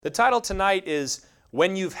The title tonight is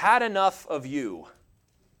When You've Had Enough of You.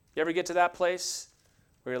 You ever get to that place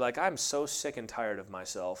where you're like, I'm so sick and tired of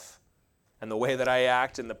myself and the way that I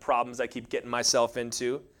act and the problems I keep getting myself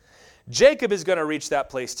into? Jacob is going to reach that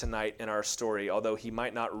place tonight in our story, although he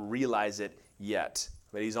might not realize it yet,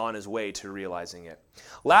 but he's on his way to realizing it.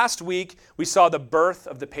 Last week, we saw the birth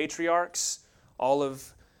of the patriarchs, all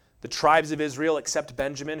of the tribes of Israel except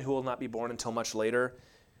Benjamin, who will not be born until much later.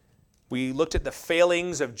 We looked at the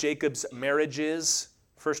failings of Jacob's marriages.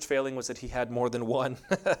 First failing was that he had more than one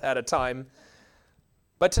at a time.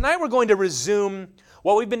 But tonight we're going to resume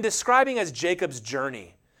what we've been describing as Jacob's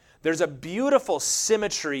journey. There's a beautiful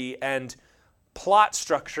symmetry and plot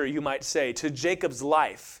structure, you might say, to Jacob's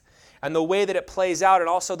life and the way that it plays out and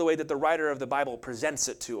also the way that the writer of the Bible presents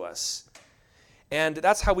it to us. And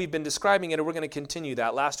that's how we've been describing it, and we're going to continue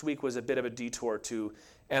that. Last week was a bit of a detour to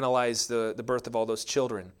analyze the birth of all those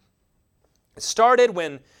children. It started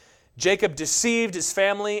when Jacob deceived his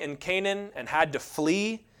family in Canaan and had to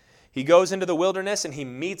flee. He goes into the wilderness and he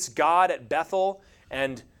meets God at Bethel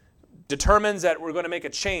and determines that we're going to make a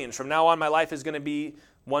change. From now on, my life is going to be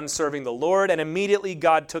one serving the Lord. And immediately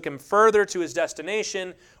God took him further to his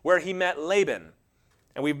destination where he met Laban.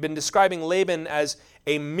 And we've been describing Laban as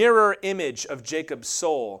a mirror image of Jacob's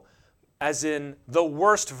soul, as in the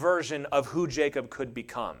worst version of who Jacob could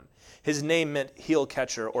become. His name meant heel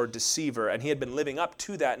catcher or deceiver, and he had been living up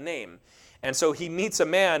to that name. And so he meets a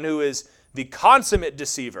man who is the consummate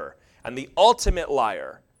deceiver and the ultimate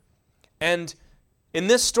liar. And in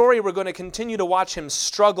this story, we're going to continue to watch him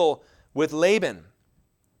struggle with Laban.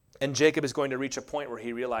 And Jacob is going to reach a point where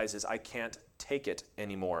he realizes, I can't take it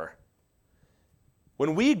anymore.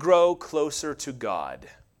 When we grow closer to God,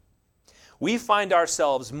 we find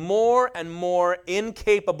ourselves more and more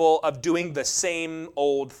incapable of doing the same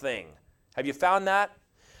old thing. Have you found that?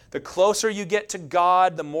 The closer you get to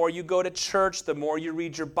God, the more you go to church, the more you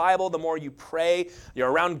read your Bible, the more you pray, you're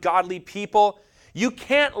around godly people, you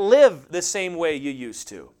can't live the same way you used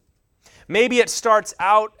to. Maybe it starts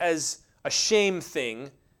out as a shame thing,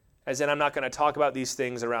 as in I'm not going to talk about these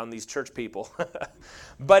things around these church people.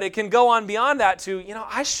 But it can go on beyond that to,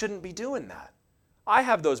 I shouldn't be doing that. I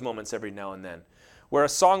have those moments every now and then where a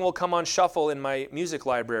song will come on shuffle in my music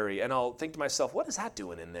library and I'll think to myself, what is that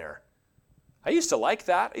doing in there? I used to like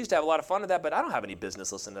that. I used to have a lot of fun with that, but I don't have any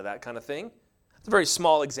business listening to that kind of thing. It's a very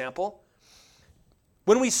small example.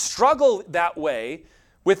 When we struggle that way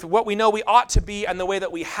with what we know we ought to be and the way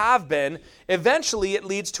that we have been, eventually it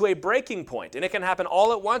leads to a breaking point. And it can happen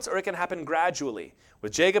all at once or it can happen gradually.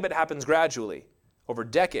 With Jacob, it happens gradually over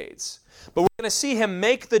decades. But we're going to see him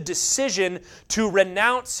make the decision to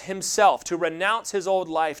renounce himself, to renounce his old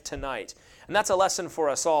life tonight. And that's a lesson for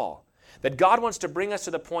us all. That God wants to bring us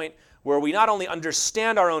to the point where we not only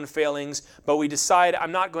understand our own failings, but we decide,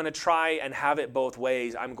 I'm not going to try and have it both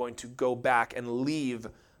ways. I'm going to go back and leave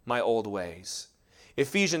my old ways.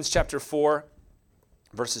 Ephesians chapter 4,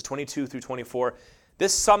 verses 22 through 24.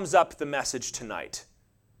 This sums up the message tonight.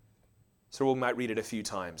 So we might read it a few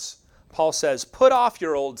times. Paul says, put off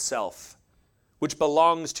your old self, which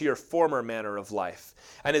belongs to your former manner of life,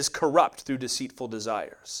 and is corrupt through deceitful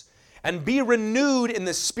desires. And be renewed in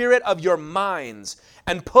the spirit of your minds,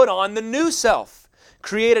 and put on the new self,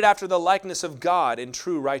 created after the likeness of God in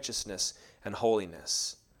true righteousness and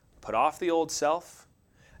holiness. Put off the old self,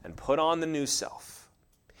 and put on the new self.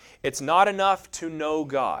 It's not enough to know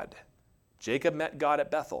God. Jacob met God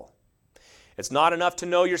at Bethel. It's not enough to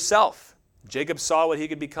know yourself. Jacob saw what he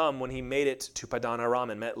could become when he made it to Padan Aram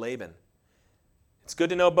and met Laban. It's good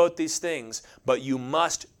to know both these things, but you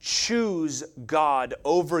must choose God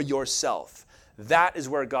over yourself. That is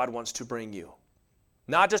where God wants to bring you.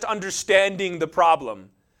 Not just understanding the problem,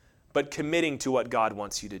 but committing to what God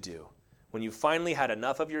wants you to do. When you finally had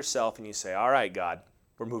enough of yourself and you say, all right, God,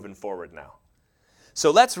 we're moving forward now. So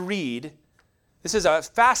let's read. This is a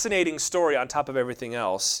fascinating story on top of everything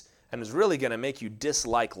else, and is really going to make you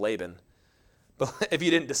dislike Laban, if you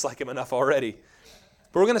didn't dislike him enough already.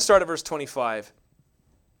 But we're going to start at verse 25.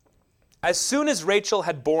 As soon as Rachel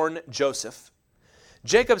had borne Joseph,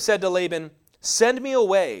 Jacob said to Laban, send me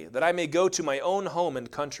away that I may go to my own home and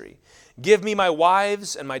country. Give me my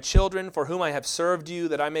wives and my children for whom I have served you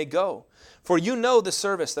that I may go. For you know the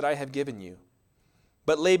service that I have given you.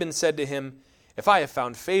 But Laban said to him, if I have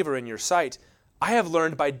found favor in your sight, I have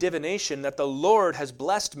learned by divination that the Lord has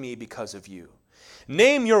blessed me because of you.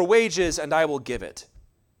 Name your wages and I will give it.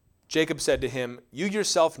 Jacob said to him, you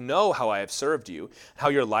yourself know how I have served you, how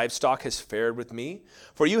your livestock has fared with me.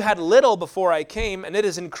 For you had little before I came, and it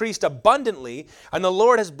has increased abundantly, and the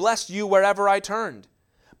Lord has blessed you wherever I turned.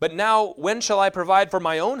 But now, when shall I provide for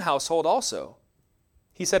my own household also?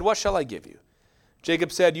 He said, "What shall I give you?"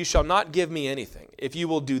 Jacob said, "You shall not give me anything, if you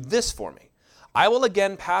will do this for me. I will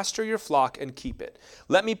again pasture your flock and keep it.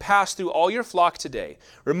 Let me pass through all your flock today,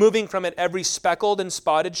 removing from it every speckled and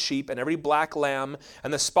spotted sheep and every black lamb,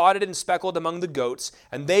 and the spotted and speckled among the goats,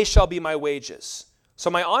 and they shall be my wages. So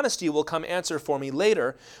my honesty will come answer for me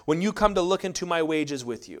later when you come to look into my wages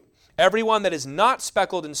with you. Every one that is not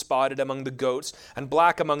speckled and spotted among the goats and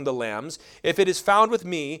black among the lambs, if it is found with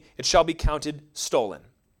me, it shall be counted stolen."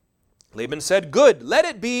 Laban said, "Good, let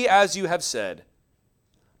it be as you have said."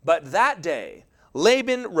 But that day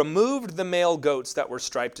Laban removed the male goats that were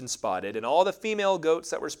striped and spotted, and all the female goats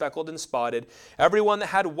that were speckled and spotted, every one that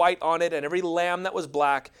had white on it, and every lamb that was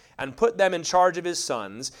black, and put them in charge of his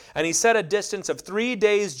sons. And he set a distance of 3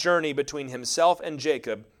 days' journey between himself and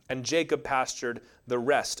Jacob pastured the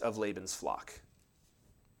rest of Laban's flock.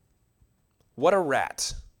 What a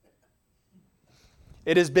rat.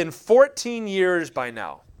 It has been 14 years by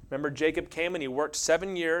now. Remember, Jacob came and he worked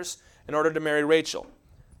 7 years in order to marry Rachel.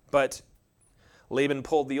 But Laban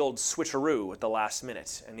pulled the old switcheroo at the last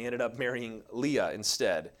minute, and he ended up marrying Leah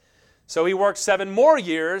instead. So he worked 7 more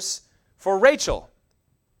years for Rachel.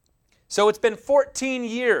 So it's been 14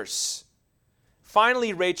 years.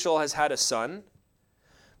 Finally, Rachel has had a son.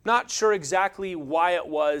 Not sure exactly why it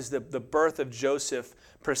was the birth of Joseph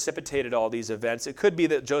precipitated all these events. It could be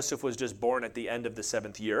that Joseph was just born at the end of the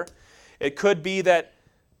 7th year. It could be that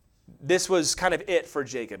this was kind of it for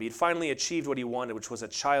Jacob. He'd finally achieved what he wanted, which was a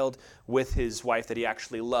child with his wife that he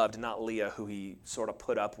actually loved, not Leah, who he sort of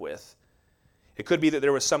put up with. It could be that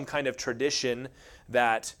there was some kind of tradition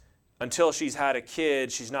that until she's had a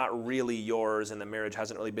kid, she's not really yours and the marriage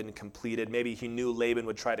hasn't really been completed. Maybe he knew Laban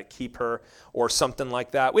would try to keep her or something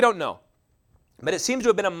like that. We don't know. But it seems to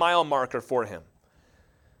have been a mile marker for him.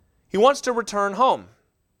 He wants to return home.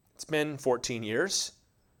 It's been 14 years.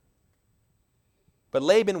 But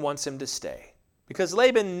Laban wants him to stay because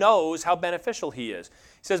Laban knows how beneficial he is.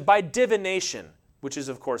 He says, by divination, which is,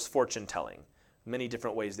 of course, fortune telling. Many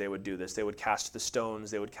different ways they would do this. They would cast the stones,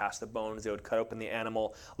 they would cast the bones, they would cut open the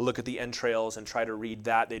animal, look at the entrails and try to read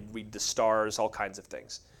that. They'd read the stars, all kinds of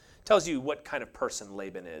things. Tells you what kind of person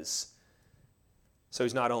Laban is. So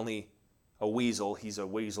he's not only a weasel, he's a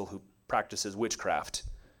weasel who practices witchcraft.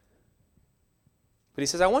 But he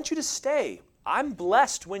says, I want you to stay. I'm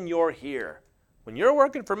blessed when you're here. When you're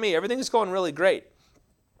working for me, everything's going really great.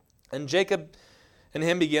 And Jacob and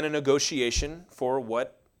him begin a negotiation for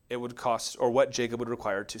what it would cost or what Jacob would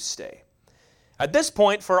require to stay. At this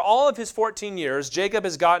point, for all of his 14 years, Jacob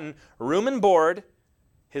has gotten room and board,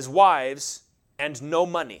 his wives, and no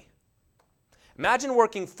money. Imagine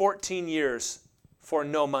working 14 years for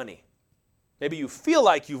no money. Maybe you feel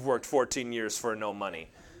like you've worked 14 years for no money.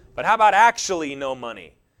 But how about actually no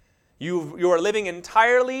money? You are living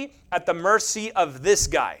entirely at the mercy of this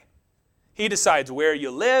guy. He decides where you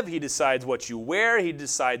live. He decides what you wear. He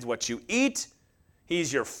decides what you eat.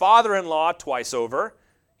 He's your father-in-law twice over.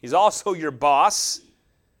 He's also your boss.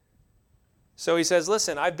 So he says,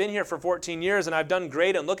 listen, I've been here for 14 years and I've done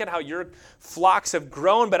great, and look at how your flocks have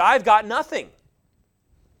grown, but I've got nothing.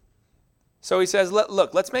 So he says,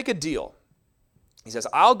 look, let's make a deal. He says,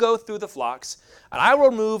 I'll go through the flocks, and I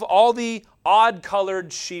will remove all the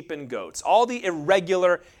odd-colored sheep and goats, all the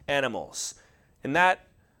irregular animals. In that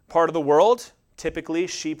part of the world, typically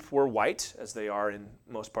sheep were white, as they are in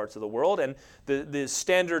most parts of the world, and the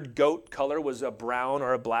standard goat color was a brown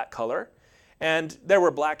or a black color. And there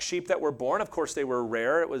were black sheep that were born. Of course, they were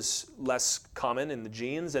rare. It was less common in the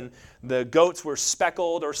genes. And the goats were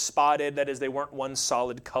speckled or spotted. That is, they weren't one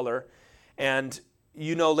solid color. And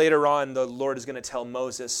you know, later on, the Lord is going to tell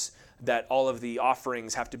Moses that all of the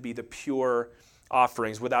offerings have to be the pure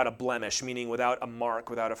offerings without a blemish, meaning without a mark,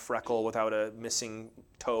 without a freckle, without a missing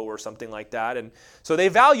toe or something like that. And so they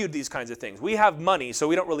valued these kinds of things. We have money, so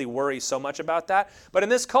we don't really worry so much about that. But in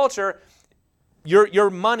this culture, your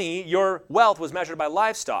money, your wealth was measured by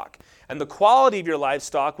livestock. And the quality of your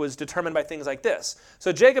livestock was determined by things like this.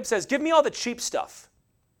 So Jacob says, give me all the cheap stuff.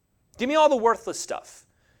 Give me all the worthless stuff.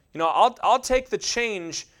 You know, I'll take the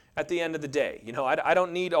change at the end of the day. You know, I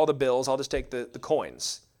don't need all the bills. I'll just take the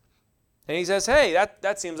coins. And he says, hey,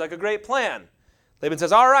 that seems like a great plan. Laban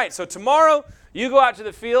says, all right, so tomorrow you go out to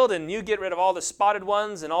the field and you get rid of all the spotted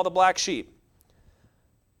ones and all the black sheep.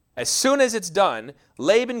 As soon as it's done,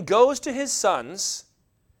 Laban goes to his sons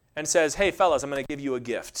and says, hey, fellas, I'm going to give you a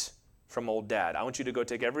gift from old dad. I want you to go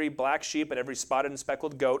take every black sheep and every spotted and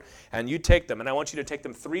speckled goat, and you take them, and I want you to take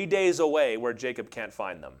them 3 days away where Jacob can't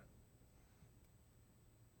find them.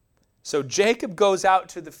 So Jacob goes out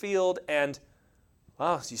to the field and,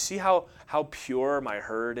 wow, you see how pure my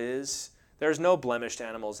herd is? There's no blemished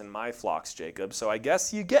animals in my flocks, Jacob, so I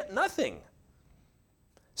guess you get nothing.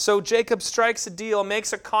 So Jacob strikes a deal,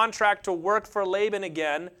 makes a contract to work for Laban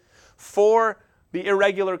again for the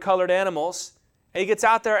irregular colored animals. And he gets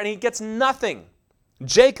out there and he gets nothing.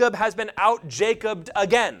 Jacob has been out-Jacobed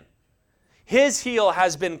again. His heel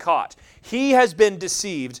has been caught. He has been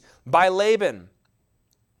deceived by Laban.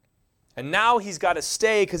 And now he's got to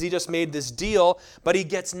stay because he just made this deal, but he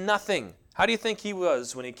gets nothing. How do you think he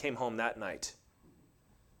was when he came home that night?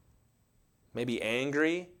 Maybe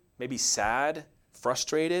angry, maybe sad,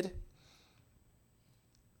 frustrated.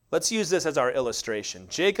 Let's use this as our illustration.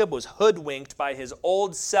 Jacob was hoodwinked by his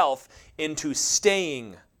old self into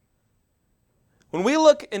staying. When we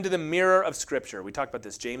look into the mirror of Scripture, we talked about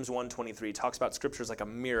this, James 1:23 talks about Scripture as like a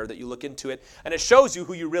mirror that you look into it, and it shows you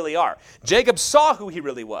who you really are. Jacob saw who he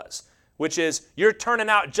really was, which is, you're turning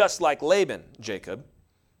out just like Laban, Jacob.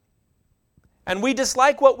 And we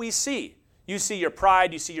dislike what we see. You see your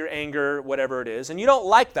pride, you see your anger, whatever it is, and you don't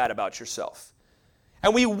like that about yourself.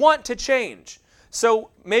 And we want to change.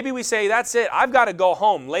 So maybe we say, that's it, I've got to go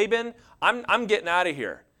home. Laban, I'm getting out of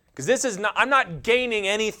here. Because I'm not gaining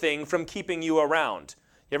anything from keeping you around.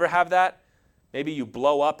 You ever have that? Maybe you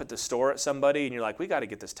blow up at the store at somebody and you're like, we got to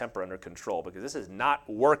get this temper under control because this is not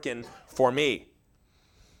working for me.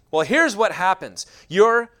 Well, here's what happens.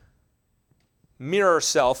 Your mirror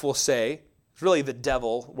self will say, it's really the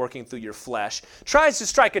devil working through your flesh, tries to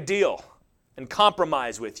strike a deal and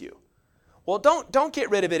compromise with you. Well, don't get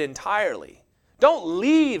rid of it entirely. Don't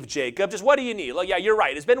leave, Jacob. Just what do you need? Well, yeah, you're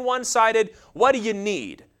right. It's been one-sided. What do you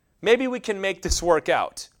need? Maybe we can make this work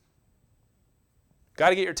out. Got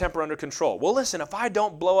to get your temper under control. Well, listen, if I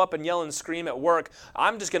don't blow up and yell and scream at work,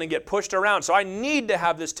 I'm just going to get pushed around. So I need to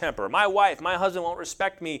have this temper. My wife, my husband won't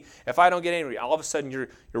respect me if I don't get angry. All of a sudden, you're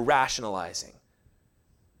rationalizing.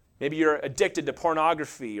 Maybe you're addicted to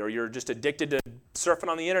pornography or you're just addicted to surfing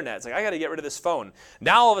on the internet. It's like, I got to get rid of this phone.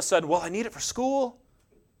 Now all of a sudden, well, I need it for school.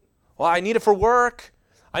 Well, I need it for work.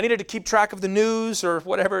 I need it to keep track of the news or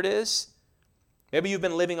whatever it is. Maybe you've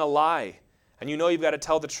been living a lie and you know you've got to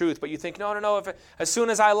tell the truth, but you think, no, as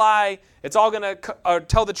soon as I lie, it's all going to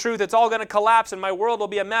tell the truth, it's all going to collapse and my world will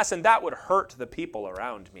be a mess, and that would hurt the people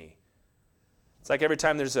around me. It's like every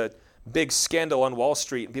time there's a big scandal on Wall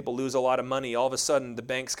Street and people lose a lot of money, all of a sudden the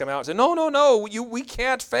banks come out and say, no, we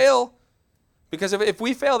can't fail. Because if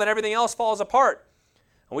we fail, then everything else falls apart.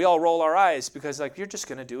 And we all roll our eyes because you're just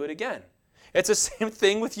going to do it again. It's the same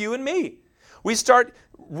thing with you and me. We start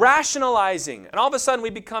rationalizing, and all of a sudden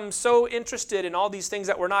we become so interested in all these things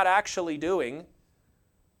that we're not actually doing.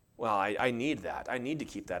 Well, I need that. I need to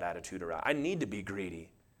keep that attitude around. I need to be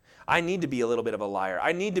greedy. I need to be a little bit of a liar.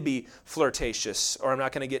 I need to be flirtatious, or I'm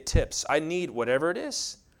not going to get tips. I need whatever it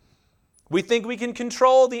is. We think we can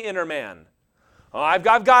control the inner man. Oh, I've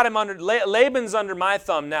got him under, Laban's under my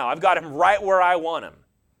thumb now. I've got him right where I want him.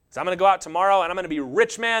 So I'm going to go out tomorrow and I'm going to be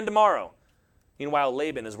rich man tomorrow. Meanwhile,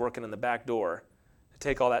 Laban is working in the back door to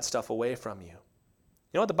take all that stuff away from you.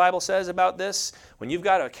 You know what the Bible says about this? When you've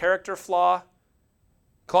got a character flaw,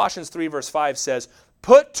 Colossians 3 verse 5 says,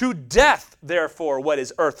 put to death, therefore, what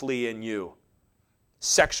is earthly in you.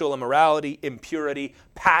 Sexual immorality, impurity,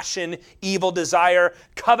 passion, evil desire,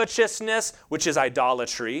 covetousness, which is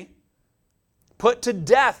idolatry. Put to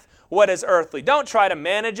death what is earthly. Don't try to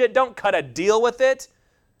manage it. Don't cut a deal with it.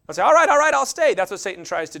 Don't say, all right, I'll stay. That's what Satan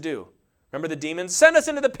tries to do. Remember the demons? Send us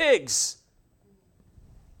into the pigs.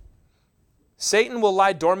 Satan will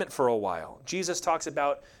lie dormant for a while. Jesus talks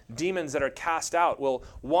about demons that are cast out will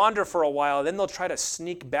wander for a while, then they'll try to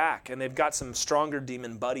sneak back, and they've got some stronger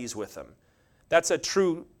demon buddies with them. That's a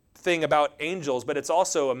true thing about angels, but it's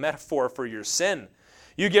also a metaphor for your sin.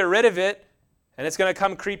 You get rid of it, and it's going to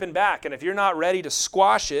come creeping back. And if you're not ready to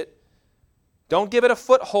squash it, don't give it a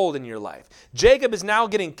foothold in your life. Jacob is now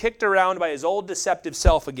getting kicked around by his old deceptive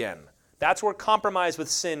self again. That's where compromise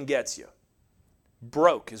with sin gets you.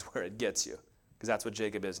 Broke is where it gets you, because that's what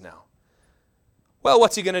Jacob is now. Well,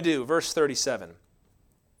 what's he going to do? Verse 37.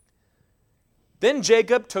 Then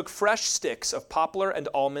Jacob took fresh sticks of poplar and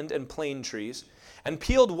almond and plane trees and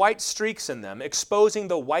peeled white streaks in them, exposing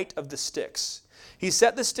the white of the sticks. He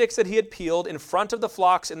set the sticks that he had peeled in front of the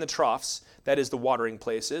flocks in the troughs, that is, the watering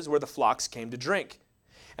places, where the flocks came to drink.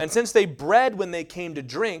 And since they bred when they came to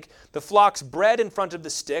drink, the flocks bred in front of the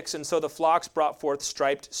sticks, and so the flocks brought forth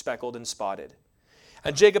striped, speckled, and spotted.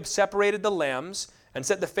 And Jacob separated the lambs and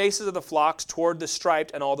set the faces of the flocks toward the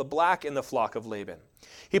striped and all the black in the flock of Laban.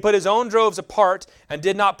 He put his own droves apart and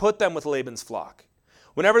did not put them with Laban's flock.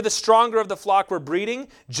 Whenever the stronger of the flock were breeding,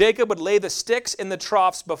 Jacob would lay the sticks in the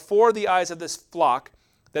troughs before the eyes of this flock,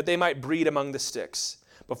 that they might breed among the sticks.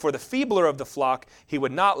 But for the feebler of the flock, he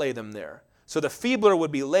would not lay them there. So the feebler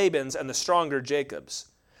would be Laban's and the stronger Jacob's.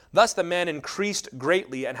 Thus the man increased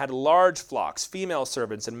greatly and had large flocks, female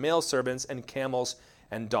servants and male servants, and camels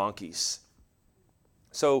and donkeys.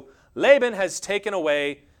 So Laban has taken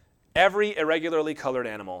away every irregularly colored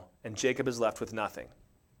animal, and Jacob is left with nothing.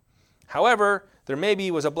 However, there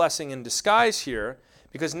maybe was a blessing in disguise here,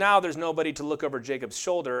 because now there's nobody to look over Jacob's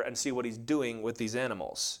shoulder and see what he's doing with these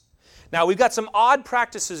animals. Now, we've got some odd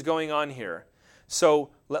practices going on here. So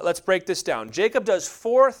let's break this down. Jacob does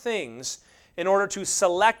 4 things in order to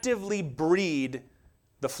selectively breed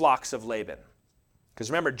the flocks of Laban. Because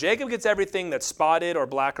remember, Jacob gets everything that's spotted or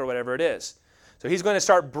black or whatever it is. So he's going to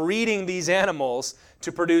start breeding these animals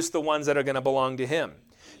to produce the ones that are going to belong to him.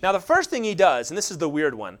 Now the first thing he does, and this is the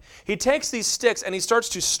weird one, he takes these sticks and he starts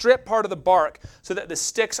to strip part of the bark so that the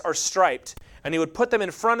sticks are striped. And he would put them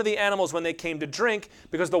in front of the animals when they came to drink,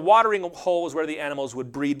 because the watering hole was where the animals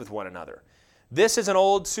would breed with one another. This is an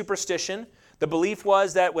old superstition. The belief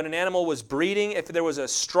was that when an animal was breeding, if there was a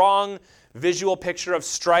strong visual picture of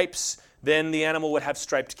stripes, then the animal would have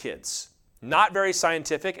striped kids. Not very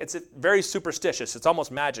scientific. It's very superstitious. It's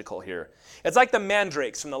almost magical here. It's like the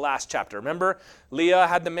mandrakes from the last chapter. Remember, Leah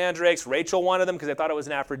had the mandrakes. Rachel wanted them because they thought it was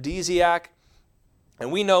an aphrodisiac.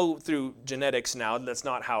 And we know through genetics now that's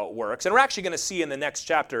not how it works. And we're actually going to see in the next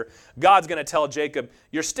chapter, God's going to tell Jacob,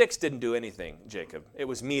 your sticks didn't do anything, Jacob. It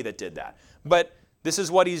was me that did that. But this is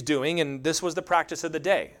what he's doing, and this was the practice of the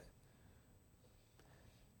day.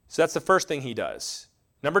 So that's the first thing he does.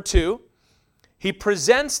 Number 2, he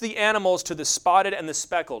presents the animals to the spotted and the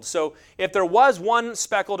speckled. So if there was one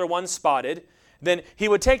speckled or one spotted, then he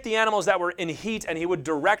would take the animals that were in heat and he would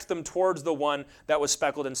direct them towards the one that was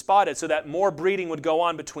speckled and spotted, so that more breeding would go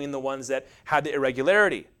on between the ones that had the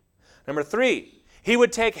irregularity. Number 3, he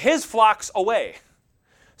would take his flocks away,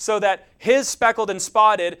 so that his speckled and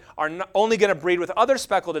spotted are only going to breed with other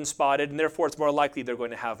speckled and spotted, and therefore it's more likely they're going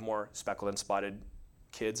to have more speckled and spotted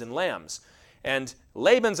kids and lambs. And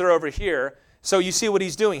Laban's are over here, so you see what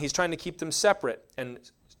he's doing. He's trying to keep them separate and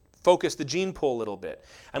focus the gene pool a little bit.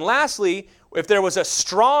 And lastly, if there was a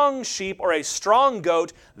strong sheep or a strong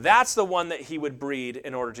goat, that's the one that he would breed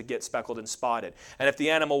in order to get speckled and spotted. And if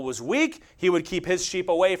the animal was weak, he would keep his sheep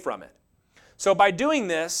away from it. So by doing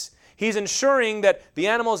this, he's ensuring that the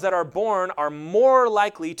animals that are born are more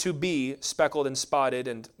likely to be speckled and spotted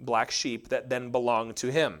and black sheep that then belong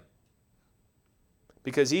to him.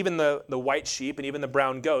 Because even the white sheep and even the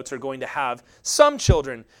brown goats are going to have some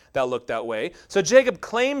children that look that way. So Jacob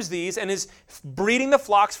claims these and is breeding the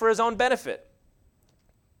flocks for his own benefit.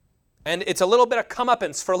 And it's a little bit of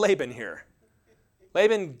comeuppance for Laban here.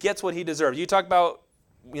 Laban gets what he deserves. You talk about,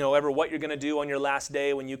 ever what you're going to do on your last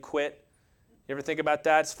day when you quit. You ever think about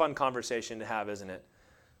that? It's a fun conversation to have, isn't it?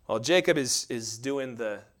 Well, Jacob is doing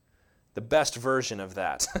the best version of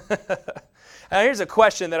that. Now, here's a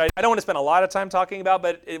question that I don't want to spend a lot of time talking about,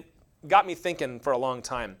 but it got me thinking for a long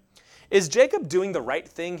time. Is Jacob doing the right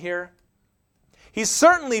thing here? He's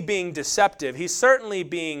certainly being deceptive. He's certainly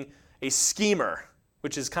being a schemer,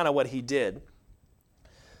 which is kind of what he did.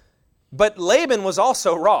 But Laban was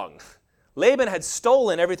also wrong. Laban had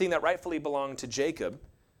stolen everything that rightfully belonged to Jacob.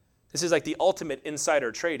 This is like the ultimate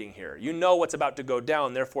insider trading here. You know what's about to go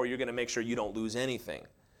down, therefore you're going to make sure you don't lose anything.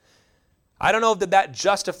 I don't know if that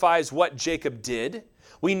justifies what Jacob did.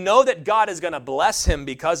 We know that God is going to bless him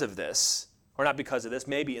because of this, or not because of this,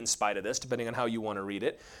 maybe in spite of this, depending on how you want to read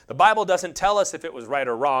it. The Bible doesn't tell us if it was right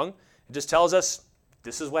or wrong. It just tells us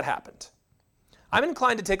this is what happened. I'm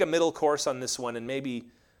inclined to take a middle course on this one and maybe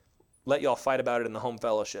let y'all fight about it in the home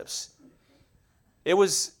fellowships. It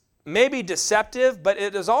was maybe deceptive, but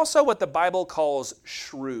it is also what the Bible calls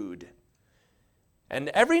shrewd. And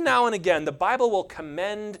every now and again, the Bible will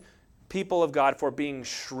commend people of God for being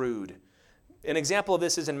shrewd. An example of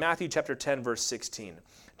this is in Matthew chapter 10, verse 16.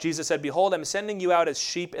 Jesus said, "Behold, I'm sending you out as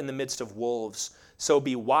sheep in the midst of wolves, so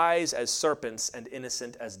be wise as serpents and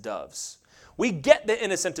innocent as doves." We get the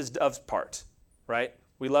innocent as doves part, right?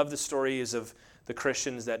 We love the stories of the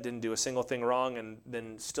Christians that didn't do a single thing wrong and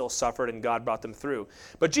then still suffered and God brought them through.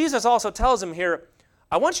 But Jesus also tells them here,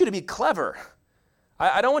 I want you to be clever.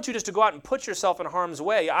 I don't want you just to go out and put yourself in harm's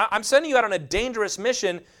way. I'm sending you out on a dangerous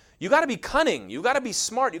mission. You got to be cunning. You got to be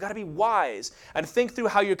smart. You got to be wise and think through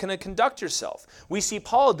how you're going to conduct yourself. We see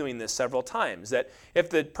Paul doing this several times, that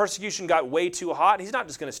if the persecution got way too hot, he's not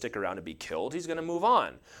just going to stick around and be killed. He's going to move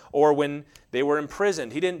on. Or when they were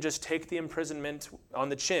imprisoned, he didn't just take the imprisonment on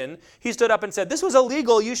the chin. He stood up and said, "This was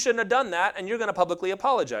illegal. You shouldn't have done that, and you're going to publicly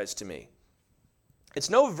apologize to me."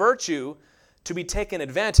 It's no virtue to be taken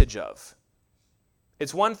advantage of.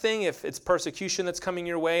 It's one thing if it's persecution that's coming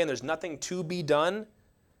your way and there's nothing to be done.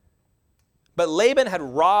 But Laban had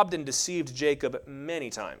robbed and deceived Jacob many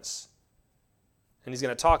times. And he's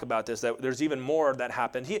going to talk about this, that there's even more that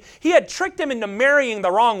happened. He had tricked him into marrying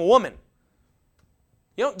the wrong woman.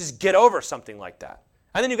 You don't just get over something like that.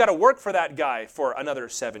 And then you've got to work for that guy for another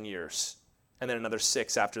 7 years. And then another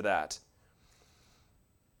 6 after that.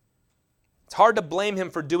 It's hard to blame him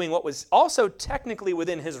for doing what was also technically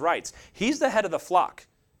within his rights. He's the head of the flock.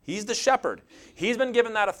 He's the shepherd. He's been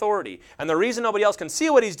given that authority. And the reason nobody else can see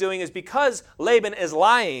what he's doing is because Laban is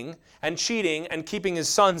lying and cheating and keeping his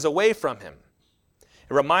sons away from him.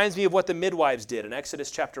 It reminds me of what the midwives did in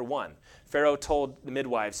Exodus chapter 1. Pharaoh told the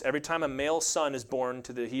midwives, every time a male son is born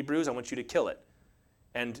to the Hebrews, I want you to kill it.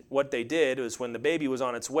 And what they did was when the baby was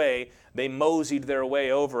on its way, they moseyed their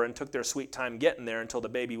way over and took their sweet time getting there until the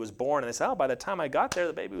baby was born. And they said, by the time I got there,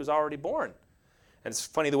 the baby was already born. And it's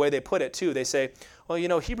funny the way they put it, too. They say,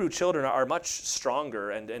 well, Hebrew children are much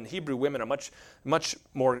stronger, and Hebrew women are much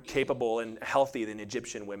more capable and healthy than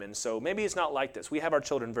Egyptian women. So maybe it's not like this. We have our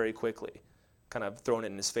children very quickly. Kind of thrown it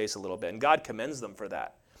in his face a little bit. And God commends them for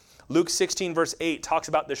that. Luke 16, verse 8 talks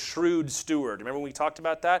about the shrewd steward. Remember when we talked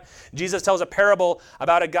about that? Jesus tells a parable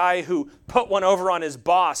about a guy who put one over on his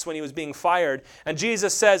boss when he was being fired. And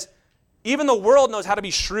Jesus says, even the world knows how to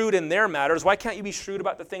be shrewd in their matters. Why can't you be shrewd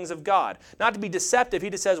about the things of God? Not to be deceptive. He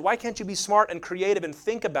just says, why can't you be smart and creative and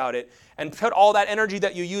think about it and put all that energy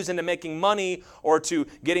that you use into making money or to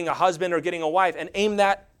getting a husband or getting a wife and aim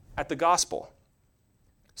that at the gospel?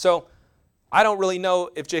 So I don't really know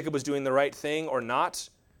if Jacob was doing the right thing or not.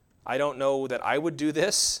 I don't know that I would do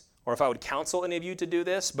this or if I would counsel any of you to do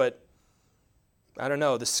this, but I don't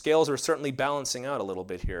know. The scales are certainly balancing out a little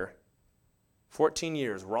bit here. 14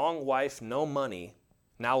 years, wrong wife, no money,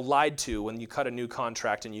 now lied to when you cut a new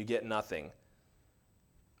contract and you get nothing.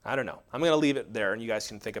 I don't know. I'm going to leave it there and you guys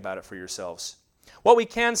can think about it for yourselves. What we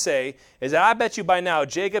can say is that I bet you by now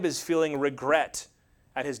Jacob is feeling regret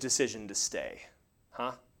at his decision to stay.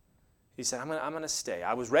 He said, I'm going to stay.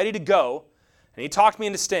 I was ready to go, and he talked me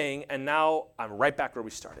into staying, and now I'm right back where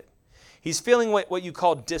we started. He's feeling what you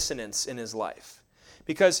call dissonance in his life.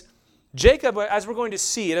 Because Jacob, as we're going to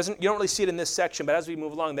see, you don't really see it in this section, but as we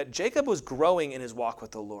move along, that Jacob was growing in his walk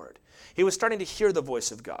with the Lord. He was starting to hear the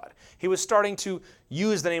voice of God. He was starting to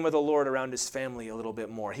use the name of the Lord around his family a little bit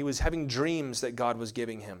more. He was having dreams that God was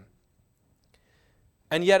giving him.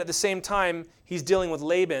 And yet at the same time, he's dealing with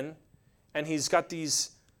Laban, and he's got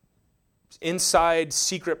these inside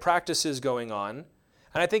secret practices going on.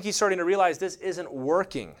 And I think he's starting to realize this isn't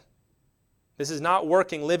working. This is not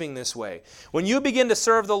working living this way. When you begin to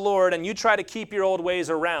serve the Lord and you try to keep your old ways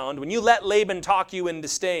around, when you let Laban talk you into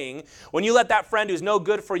staying, when you let that friend who's no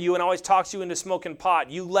good for you and always talks you into smoking pot,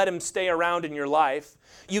 you let him stay around in your life,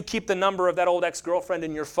 you keep the number of that old ex-girlfriend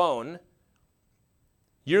in your phone,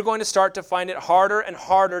 you're going to start to find it harder and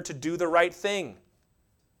harder to do the right thing.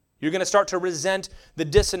 You're going to start to resent the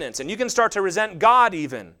dissonance. And you can start to resent God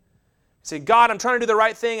even. You say, God, I'm trying to do the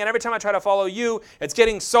right thing, and every time I try to follow you, it's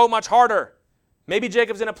getting so much harder. Maybe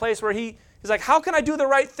Jacob's in a place where he's like, how can I do the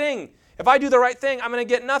right thing? If I do the right thing, I'm going to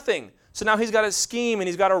get nothing. So now he's got to scheme and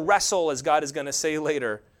he's got to wrestle, as God is going to say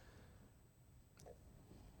later.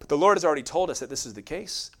 But the Lord has already told us that this is the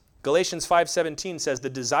case. Galatians 5:17 says, the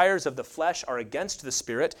desires of the flesh are against the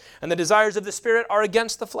Spirit, and the desires of the Spirit are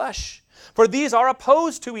against the flesh. For these are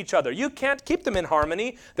opposed to each other. You can't keep them in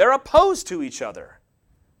harmony. They're opposed to each other.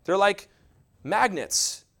 They're like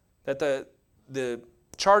magnets that the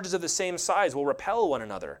charges of the same size will repel one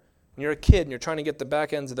another. When you're a kid and you're trying to get the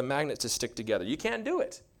back ends of the magnet to stick together, you can't do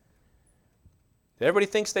it. Everybody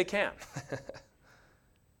thinks they can.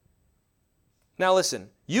 Now listen,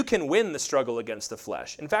 you can win the struggle against the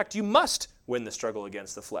flesh. In fact, you must win the struggle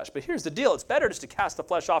against the flesh. But here's the deal. It's better just to cast the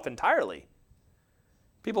flesh off entirely.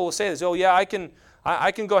 People will say this, oh yeah, I can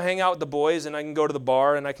go hang out with the boys, and I can go to the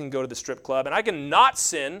bar, and I can go to the strip club, and I can not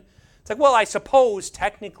sin. It's like, well, I suppose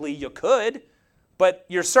technically you could, but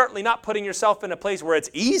you're certainly not putting yourself in a place where it's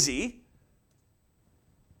easy.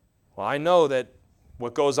 Well, I know that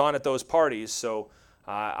what goes on at those parties, so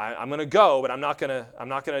I'm going to go, but I'm not going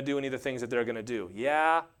to do any of the things that they're going to do.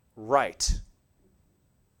 Yeah, right.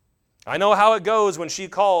 I know how it goes when she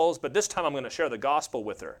calls, but this time I'm going to share the gospel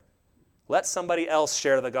with her. Let somebody else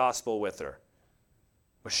share the gospel with her.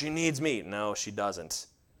 But she needs me. No, she doesn't.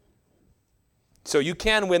 So you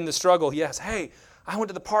can win the struggle. Yes, hey, I went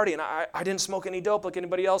to the party and I didn't smoke any dope like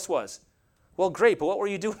anybody else was. Well, great, but what were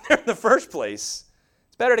you doing there in the first place?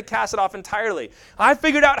 It's better to cast it off entirely. I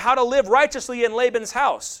figured out how to live righteously in Laban's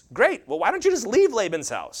house. Great, well, why don't you just leave Laban's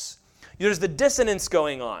house? There's the dissonance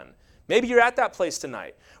going on. Maybe you're at that place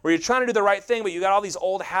tonight where you're trying to do the right thing, but you got all these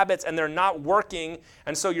old habits and they're not working,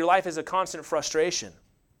 and so your life is a constant frustration.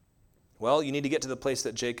 Well, you need to get to the place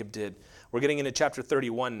that Jacob did. We're getting into chapter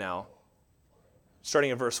 31 now,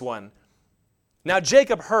 starting at verse 1. Now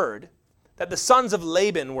Jacob heard that the sons of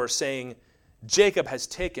Laban were saying, Jacob has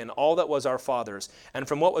taken all that was our father's, and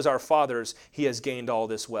from what was our father's he has gained all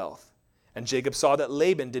this wealth. And Jacob saw that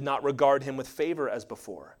Laban did not regard him with favor as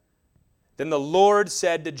before. Then the Lord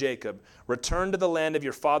said to Jacob, return to the land of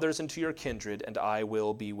your fathers and to your kindred, and I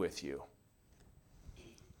will be with you.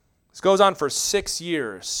 This goes on for 6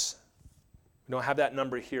 years. We don't have that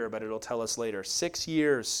number here, but it'll tell us later. 6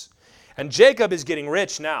 years. And Jacob is getting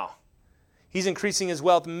rich now. He's increasing his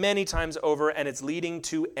wealth many times over, and it's leading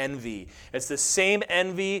to envy. It's the same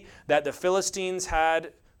envy that the Philistines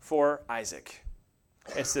had for Isaac.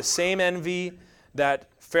 It's the same envy that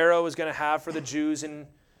Pharaoh is going to have for the Jews in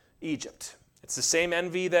Egypt. It's the same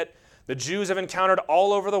envy that the Jews have encountered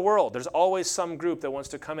all over the world. There's always some group that wants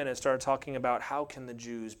to come in and start talking about how can the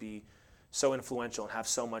Jews be so influential and have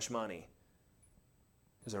so much money.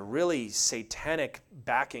 There's a really satanic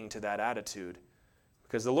backing to that attitude.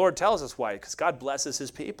 Because the Lord tells us why, because God blesses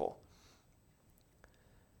his people.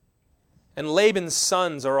 And Laban's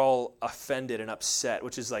sons are all offended and upset,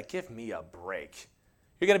 which is like, give me a break.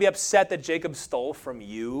 You're going to be upset that Jacob stole from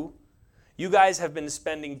you? You guys have been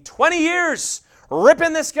spending 20 years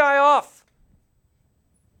ripping this guy off.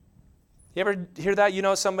 You ever hear that? You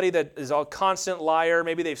know somebody that is a constant liar.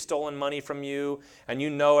 Maybe they've stolen money from you, and you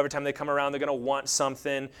know every time they come around they're going to want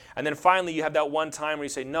something. And then finally you have that one time where you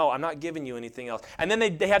say, no, I'm not giving you anything else. And then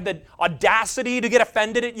they have the audacity to get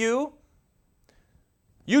offended at you.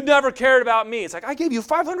 You never cared about me. It's like, I gave you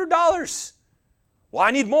 $500. Well,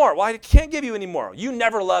 I need more. Well, I can't give you any more. You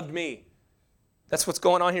never loved me. That's what's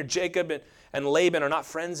going on here. Jacob and Laban are not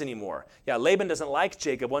friends anymore. Yeah, Laban doesn't like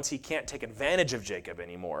Jacob once he can't take advantage of Jacob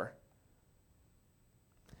anymore.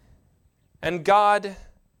 And God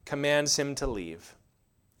commands him to leave.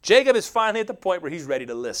 Jacob is finally at the point where he's ready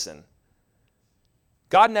to listen.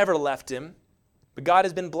 God never left him, but God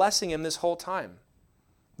has been blessing him this whole time.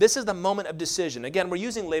 This is the moment of decision. Again, we're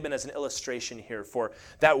using Laban as an illustration here for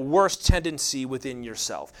that worst tendency within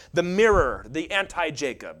yourself. The mirror, the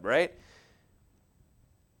anti-Jacob, right?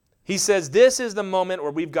 He says, this is the moment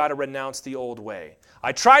where we've got to renounce the old way.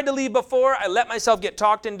 I tried to leave before. I let myself get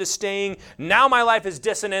talked into staying. Now my life is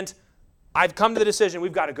dissonant. I've come to the decision,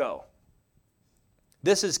 we've got to go.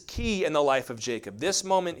 This is key in the life of Jacob. This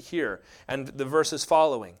moment here and the verses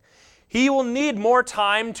following. He will need more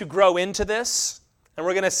time to grow into this, and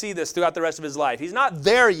we're going to see this throughout the rest of his life. He's not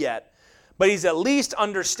there yet, but he's at least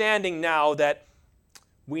understanding now that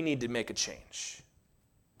we need to make a change.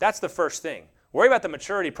 That's the first thing. Worry about the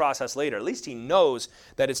maturity process later. At least he knows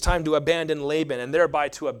that it's time to abandon Laban and thereby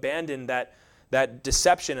to abandon that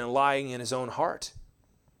deception and lying in his own heart.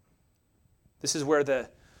 This is where the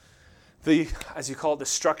as you call it, the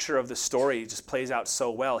structure of the story just plays out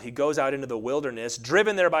so well. He goes out into the wilderness,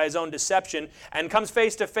 driven there by his own deception, and comes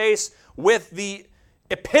face to face with the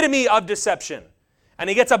epitome of deception. And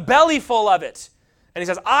he gets a belly full of it. And he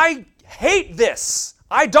says, I hate this.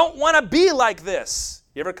 I don't want to be like this.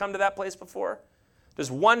 You ever come to that place before?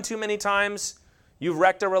 There's one too many times you've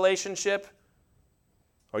wrecked a relationship,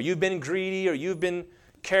 or you've been greedy, or you've been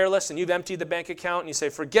careless and you've emptied the bank account and you say,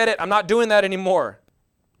 forget it, I'm not doing that anymore.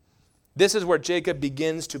 This is where Jacob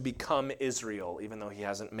begins to become Israel, even though he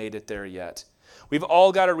hasn't made it there yet. We've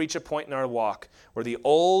all got to reach a point in our walk where the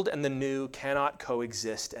old and the new cannot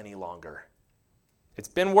coexist any longer. It's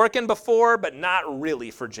been working before, but not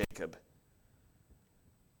really for Jacob.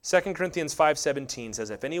 2 Corinthians 5:17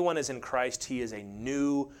 says, if anyone is in Christ, he is a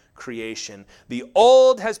new creation. The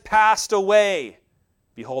old has passed away.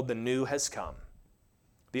 Behold, the new has come.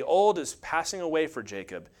 The old is passing away for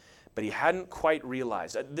Jacob, but he hadn't quite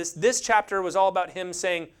realized. This chapter was all about him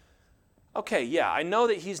saying, okay, yeah, I know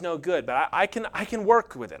that he's no good, but I can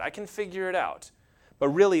work with it. I can figure it out. But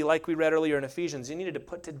really, like we read earlier in Ephesians, he needed to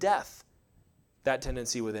put to death that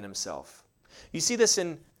tendency within himself. You see this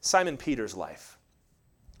in Simon Peter's life.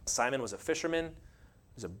 Simon was a fisherman.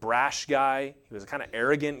 He was a brash guy. He was a kind of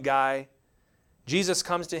arrogant guy. Jesus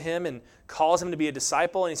comes to him and calls him to be a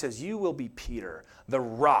disciple, and he says, you will be Peter, the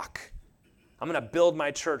rock. I'm going to build my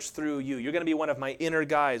church through you. You're going to be one of my inner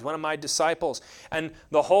guys, one of my disciples. And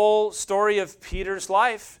the whole story of Peter's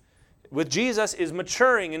life with Jesus is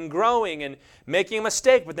maturing and growing and making a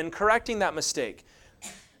mistake, but then correcting that mistake.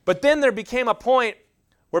 But then there became a point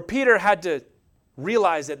where Peter had to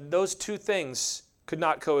realize that those two things could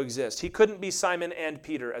not coexist. He couldn't be Simon and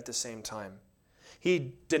Peter at the same time.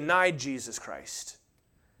 He denied Jesus Christ.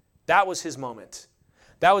 That was his moment.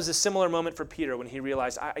 That was a similar moment for Peter when he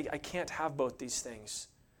realized, I can't have both these things.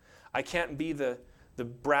 I can't be the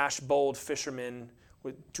brash, bold fisherman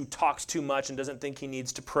who talks too much and doesn't think he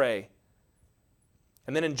needs to pray.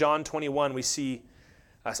 And then in John 21, we see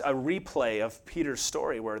a replay of Peter's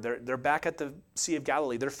story where they're back at the Sea of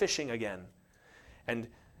Galilee. They're fishing again. And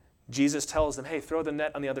Jesus tells them, hey, throw the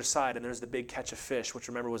net on the other side, and there's the big catch of fish, which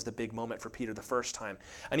remember was the big moment for Peter the first time.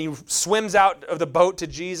 And he swims out of the boat to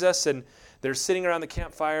Jesus, and they're sitting around the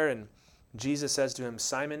campfire, and Jesus says to him,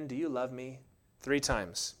 Simon, do you love me? 3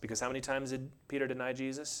 times. Because how many times did Peter deny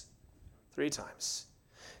Jesus? 3 times.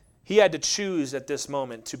 He had to choose at this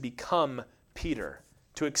moment to become Peter,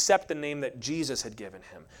 to accept the name that Jesus had given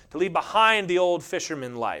him, to leave behind the old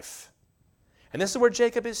fisherman life. And this is where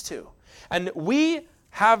Jacob is too. And we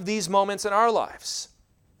have these moments in our lives.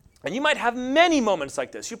 And you might have many moments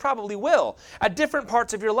like this. You probably will at different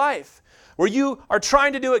parts of your life where you are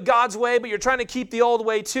trying to do it God's way, but you're trying to keep the old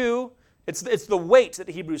way too. It's the weight that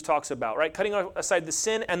Hebrews talks about, right? Cutting aside the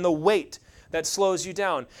sin and the weight that slows you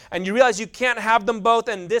down. And you realize you can't have them both,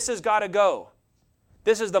 and this has got to go.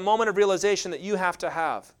 This is the moment of realization that you have to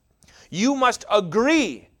have. You must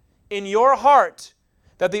agree in your heart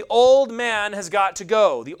that the old man has got to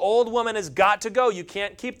go. The old woman has got to go. You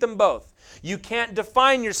can't keep them both. You can't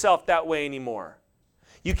define yourself that way anymore.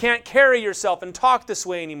 You can't carry yourself and talk this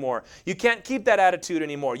way anymore. You can't keep that attitude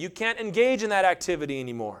anymore. You can't engage in that activity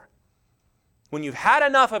anymore. When you've had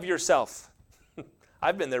enough of yourself,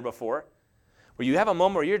 I've been there before, where you have a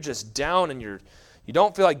moment where you're just down and you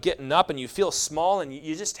don't feel like getting up and you feel small and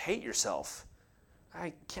you just hate yourself.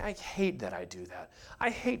 I hate that I do that.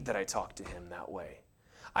 I hate that I talk to him that way.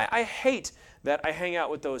 I hate that I hang out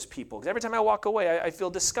with those people. Because every time I walk away, I feel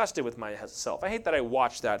disgusted with myself. I hate that I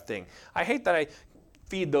watch that thing. I hate that I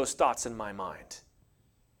feed those thoughts in my mind.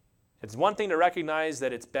 It's one thing to recognize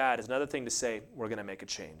that it's bad. It's another thing to say, we're going to make a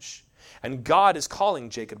change. And God is calling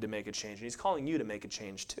Jacob to make a change, and he's calling you to make a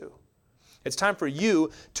change too. It's time for you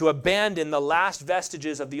to abandon the last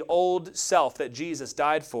vestiges of the old self that Jesus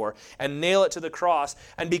died for and nail it to the cross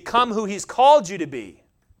and become who he's called you to be.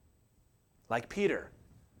 Like Peter.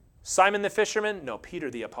 Simon the fisherman? No, Peter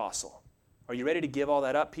the apostle. Are you ready to give all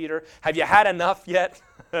that up, Peter? Have you had enough yet?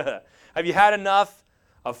 Have you had enough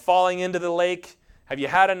of falling into the lake? Have you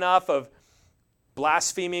had enough of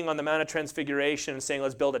blaspheming on the Mount of Transfiguration and saying,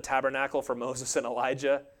 let's build a tabernacle for Moses and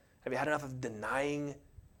Elijah? Have you had enough of denying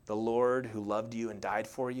the Lord who loved you and died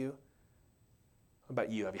for you? What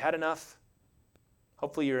about you? Have you had enough?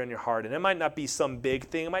 Hopefully you're in your heart. And it might not be some big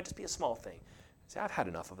thing. It might just be a small thing. Say, I've had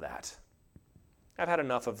enough of that. I've had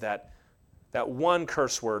enough of that one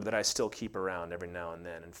curse word that I still keep around every now and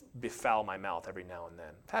then and befoul my mouth every now and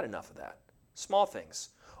then. I've had enough of that. Small things.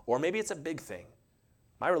 Or maybe it's a big thing.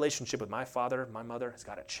 My relationship with my father, my mother has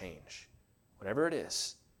got to change. Whatever it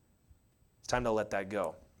is, it's time to let that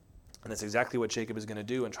go. And that's exactly what Jacob is going to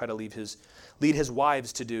do and try to lead his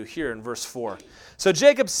wives to do here in verse 4. So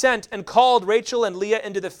Jacob sent and called Rachel and Leah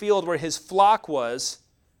into the field where his flock was.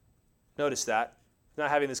 Notice that. He's not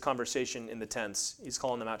having this conversation in the tents. He's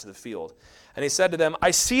calling them out to the field. And he said to them,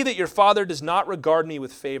 I see that your father does not regard me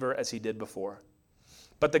with favor as he did before.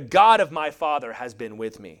 But the God of my father has been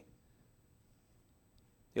with me.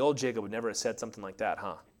 The old Jacob would never have said something like that,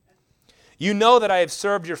 huh? You know that I have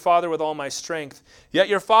served your father with all my strength, yet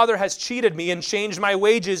your father has cheated me and changed my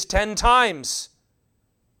wages 10 times.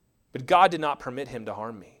 But God did not permit him to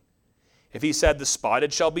harm me. If he said the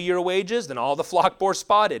spotted shall be your wages, then all the flock bore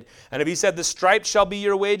spotted. And if he said the striped shall be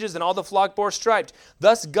your wages, then all the flock bore striped.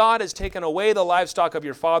 Thus God has taken away the livestock of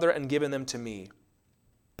your father and given them to me.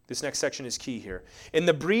 This next section is key here. In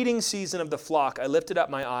the breeding season of the flock, I lifted up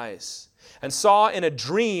my eyes and saw in a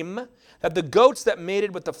dream that the goats that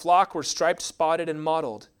mated with the flock were striped, spotted, and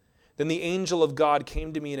mottled. Then the angel of God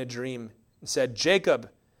came to me in a dream and said, Jacob.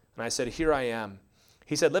 And I said, here I am.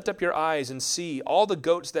 He said, lift up your eyes and see. All the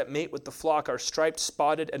goats that mate with the flock are striped,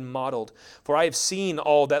 spotted, and mottled. For I have seen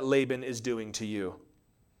all that Laban is doing to you.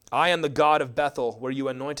 I am the God of Bethel, where you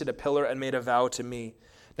anointed a pillar and made a vow to me.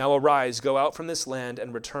 Now arise, go out from this land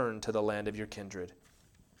and return to the land of your kindred.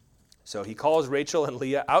 So he calls Rachel and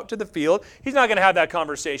Leah out to the field. He's not going to have that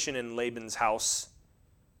conversation in Laban's house.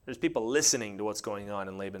 There's people listening to what's going on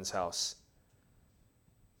in Laban's house.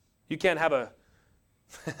 You can't have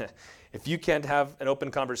if you can't have an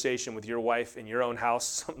open conversation with your wife in your own house,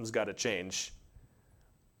 something's got to change.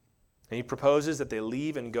 And he proposes that they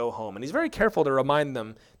leave and go home. And he's very careful to remind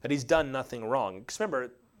them that he's done nothing wrong. Because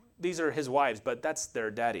remember, these are his wives, but that's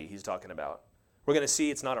their daddy he's talking about. We're going to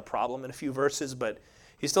see it's not a problem in a few verses, but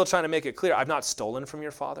he's still trying to make it clear. I've not stolen from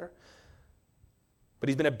your father. But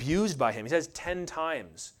he's been abused by him. He says 10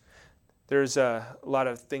 times. There's a lot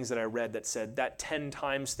of things that I read that said that 10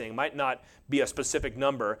 times thing might not be a specific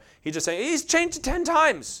number. He's just saying, he's changed it 10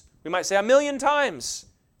 times. We might say 1,000,000 times.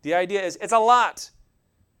 The idea is it's a lot.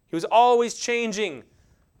 He was always changing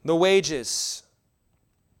the wages.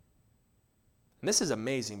 And this is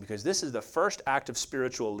amazing because this is the first act of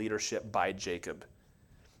spiritual leadership by Jacob.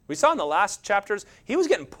 We saw in the last chapters, he was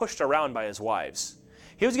getting pushed around by his wives.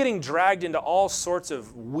 He was getting dragged into all sorts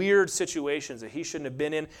of weird situations that he shouldn't have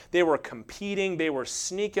been in. They were competing. They were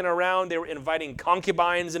sneaking around. They were inviting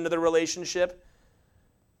concubines into the relationship.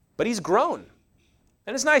 But he's grown.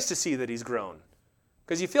 And it's nice to see that he's grown.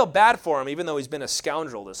 Because you feel bad for him even though he's been a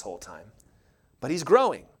scoundrel this whole time. But he's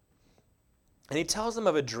growing. And he tells them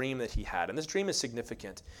of a dream that he had. And this dream is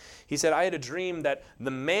significant. He said, I had a dream that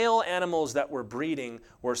the male animals that were breeding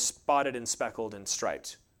were spotted and speckled and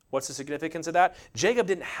striped. What's the significance of that? Jacob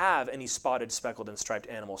didn't have any spotted, speckled, and striped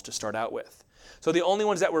animals to start out with. So the only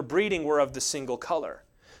ones that were breeding were of the single color.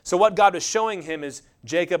 So what God was showing him is,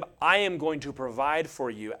 Jacob, I am going to provide for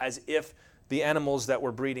you as if the animals that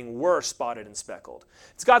were breeding were spotted and speckled.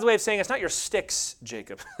 It's God's way of saying it's not your sticks,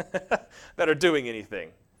 Jacob, that are doing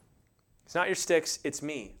anything. It's not your sticks, it's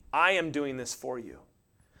me. I am doing this for you.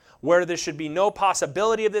 Where there should be no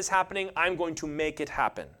possibility of this happening, I'm going to make it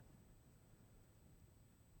happen.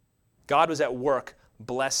 God was at work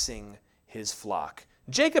blessing his flock.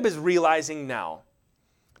 Jacob is realizing now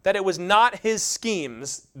that it was not his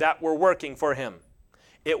schemes that were working for him.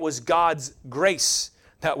 It was God's grace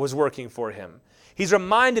that was working for him. He's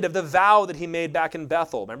reminded of the vow that he made back in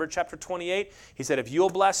Bethel. Remember chapter 28? He said, if you'll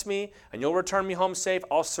bless me and you'll return me home safe,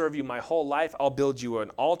 I'll serve you my whole life. I'll build you an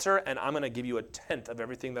altar and I'm going to give you 1/10 of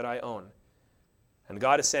everything that I own. And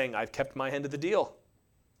God is saying, I've kept my end of the deal.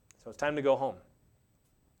 So it's time to go home.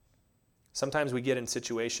 Sometimes we get in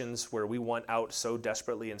situations where we want out so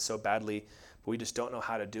desperately and so badly, but we just don't know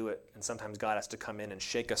how to do it. And sometimes God has to come in and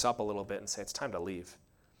shake us up a little bit and say, it's time to leave.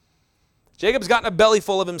 Jacob's gotten a belly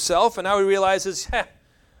full of himself, and now he realizes,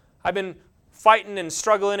 I've been fighting and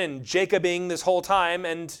struggling and Jacobing this whole time,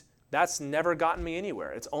 and that's never gotten me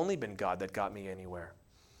anywhere. It's only been God that got me anywhere.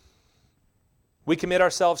 We commit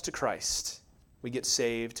ourselves to Christ. We get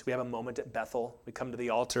saved. We have a moment at Bethel. We come to the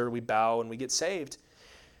altar, we bow, and we get saved.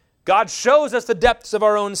 God shows us the depths of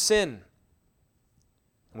our own sin,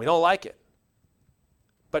 and we don't like it.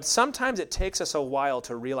 But sometimes it takes us a while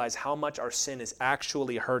to realize how much our sin is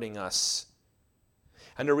actually hurting us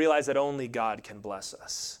and to realize that only God can bless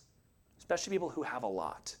us, especially people who have a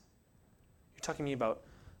lot. You're talking to me about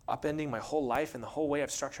upending my whole life and the whole way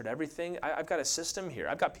I've structured everything. I've got a system here.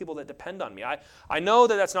 I've got people that depend on me. I know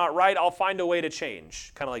that that's not right. I'll find a way to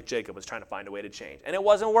change, kind of like Jacob was trying to find a way to change. And it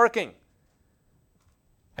wasn't working.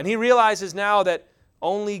 And he realizes now that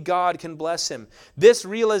only God can bless him. This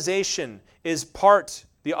realization is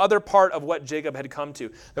the other part of what Jacob had come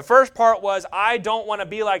to. The first part was, I don't want to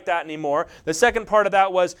be like that anymore. The second part of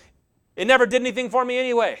that was, it never did anything for me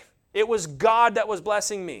anyway. It was God that was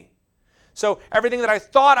blessing me. So everything that I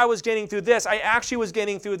thought I was gaining through this, I actually was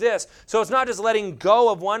gaining through this. So it's not just letting go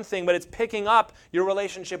of one thing, but it's picking up your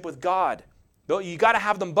relationship with God. You got to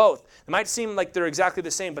have them both. It might seem like they're exactly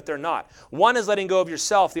the same, but they're not. One is letting go of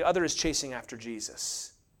yourself. The other is chasing after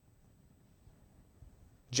Jesus.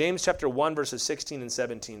 James chapter 1, verses 16 and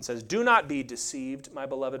 17 says, do not be deceived, my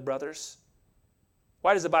beloved brothers.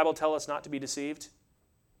 Why does the Bible tell us not to be deceived?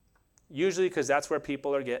 Usually because that's where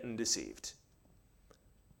people are getting deceived.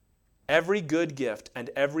 Every good gift and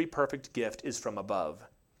every perfect gift is from above,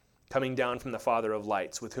 coming down from the Father of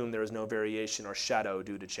lights, with whom there is no variation or shadow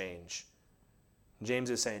due to change.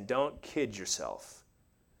 James is saying, don't kid yourself.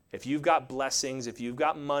 If you've got blessings, if you've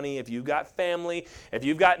got money, if you've got family, if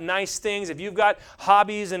you've got nice things, if you've got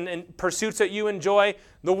hobbies and pursuits that you enjoy,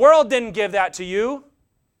 the world didn't give that to you.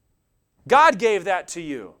 God gave that to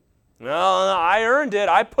you. No, I earned it.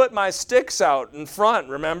 I put my sticks out in front,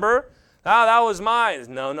 remember? That was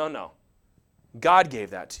mine. No. God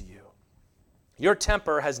gave that to you. Your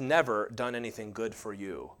temper has never done anything good for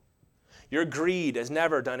you. Your greed has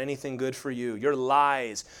never done anything good for you. Your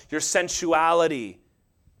lies, your sensuality,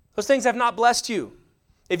 those things have not blessed you.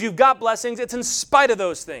 If you've got blessings, it's in spite of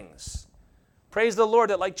those things. Praise the Lord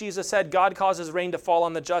that, like Jesus said, God causes rain to fall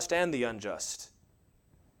on the just and the unjust.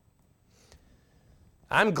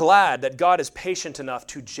 I'm glad that God is patient enough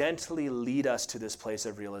to gently lead us to this place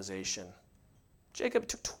of realization. Jacob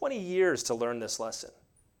took 20 years to learn this lesson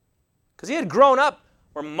because he had grown up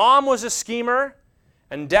where mom was a schemer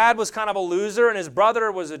and dad was kind of a loser and his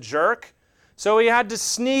brother was a jerk. So he had to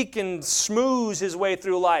sneak and schmooze his way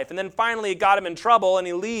through life. And then finally it got him in trouble and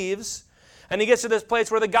he leaves. And he gets to this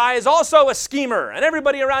place where the guy is also a schemer. And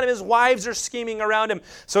everybody around him, his wives are scheming around him.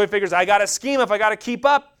 So he figures, I got to scheme if I got to keep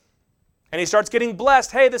up. And he starts getting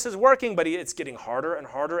blessed. Hey, this is working, but it's getting harder and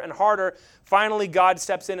harder and harder. Finally, God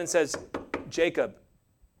steps in and says, Jacob,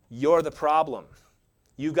 you're the problem.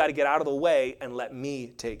 You've got to get out of the way and let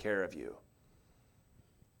me take care of you.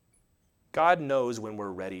 God knows when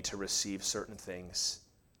we're ready to receive certain things.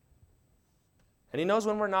 And he knows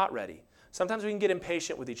when we're not ready. Sometimes we can get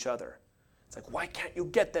impatient with each other. It's like, why can't you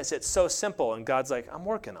get this? It's so simple. And God's like, I'm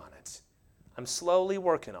working on it. I'm slowly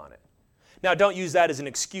working on it. Now, don't use that as an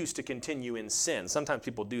excuse to continue in sin. Sometimes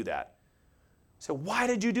people do that. So why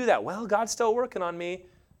did you do that? Well, God's still working on me.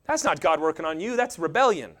 That's not God working on you. That's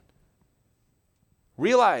rebellion.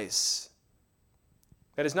 Realize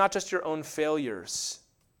that it's not just your own failures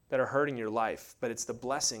that are hurting your life, but it's the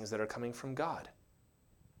blessings that are coming from God.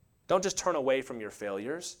 Don't just turn away from your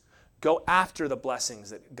failures. Go after the blessings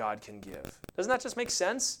that God can give. Doesn't that just make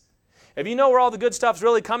sense? If you know where all the good stuff's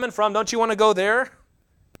really coming from, don't you want to go there?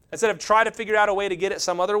 Instead of try to figure out a way to get it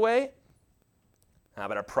some other way?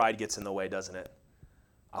 But our pride gets in the way, doesn't it?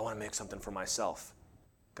 I want to make something for myself.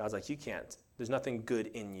 God's like, you can't. There's nothing good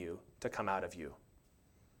in you to come out of you.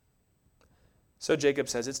 So Jacob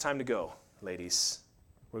says, it's time to go, ladies.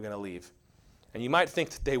 We're going to leave. And you might think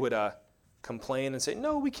that they would complain and say,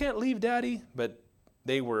 no, we can't leave, Daddy. But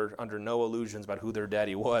they were under no illusions about who their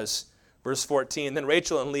daddy was. Verse 14, then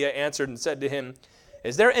Rachel and Leah answered and said to him,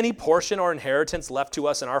 is there any portion or inheritance left to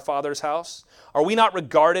us in our father's house? Are we not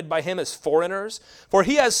regarded by him as foreigners? For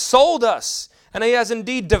he has sold us, and he has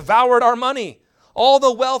indeed devoured our money. All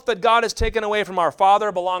the wealth that God has taken away from our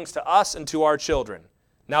father belongs to us and to our children.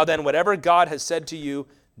 Now then, whatever God has said to you,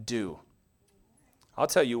 do. I'll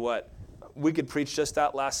tell you what, we could preach just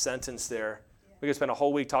that last sentence there. We could spend a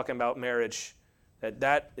whole week talking about marriage.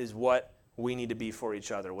 That is what we need to be for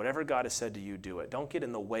each other. Whatever God has said to you, do it. Don't get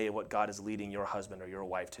in the way of what God is leading your husband or your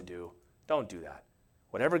wife to do. Don't do that.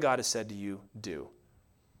 Whatever God has said to you, do.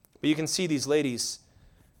 But you can see these ladies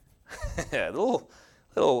a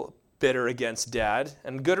little bitter against Dad,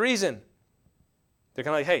 and good reason. They're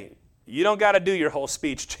kind of like, hey, you don't got to do your whole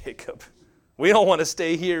speech, Jacob. We don't want to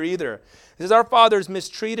stay here either. He says, our father's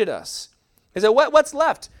mistreated us. He said, what's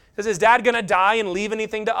left? Is his dad going to die and leave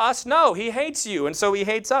anything to us? No, he hates you, and so he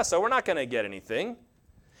hates us, so we're not going to get anything.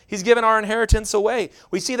 He's given our inheritance away.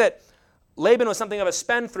 We see that Laban was something of a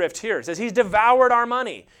spendthrift here. It says he's devoured our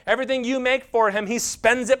money. Everything you make for him, he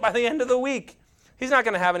spends it by the end of the week. He's not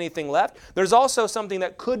going to have anything left. There's also something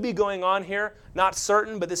that could be going on here, not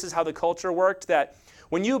certain, but this is how the culture worked, that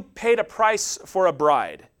when you paid a price for a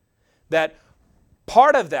bride, that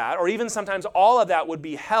part of that, or even sometimes all of that, would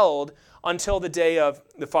be held until the day of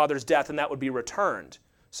the father's death, and that would be returned.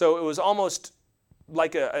 So it was almost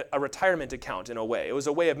like a retirement account in a way. It was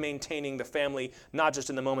a way of maintaining the family, not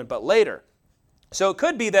just in the moment, but later. So it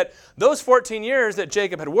could be that those 14 years that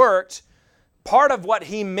Jacob had worked, part of what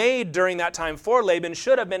he made during that time for Laban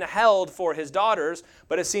should have been held for his daughters,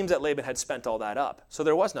 but it seems that Laban had spent all that up. So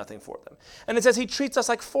there was nothing for them. And it says he treats us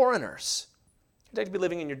like foreigners. You'd like to be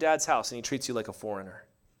living in your dad's house, and he treats you like a foreigner.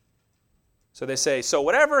 So they say, so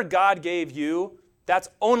whatever God gave you, that's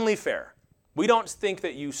only fair. We don't think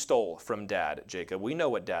that you stole from Dad, Jacob. We know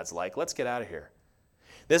what Dad's like. Let's get out of here.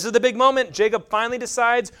 This is the big moment. Jacob finally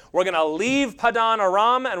decides we're going to leave Padan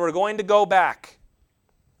Aram and we're going to go back.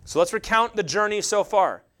 So let's recount the journey so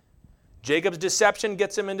far. Jacob's deception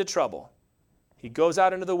gets him into trouble. He goes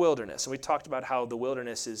out into the wilderness, and we talked about how the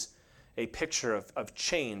wilderness is a picture of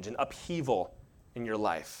change and upheaval in your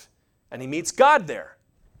life. And he meets God there.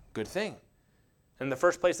 Good thing. And the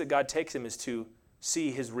first place that God takes him is to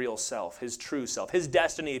see his real self, his true self, his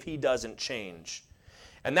destiny if he doesn't change.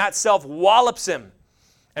 And that self wallops him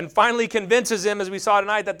and finally convinces him, as we saw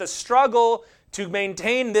tonight, that the struggle to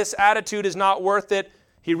maintain this attitude is not worth it.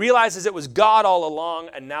 He realizes it was God all along,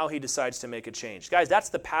 and now he decides to make a change. Guys, that's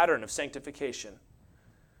the pattern of sanctification.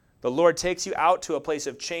 The Lord takes you out to a place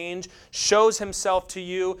of change, shows himself to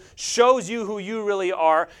you, shows you who you really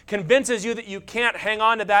are, convinces you that you can't hang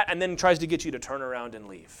on to that, and then tries to get you to turn around and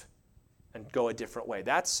leave and go a different way.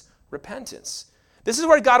 That's repentance. This is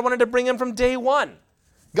where God wanted to bring him from day one.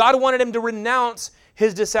 God wanted him to renounce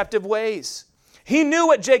his deceptive ways. He knew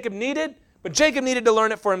what Jacob needed, but Jacob needed to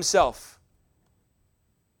learn it for himself.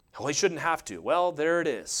 Well, he shouldn't have to. Well, there it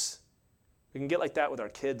is. We can get like that with our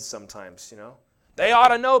kids sometimes, you know. They ought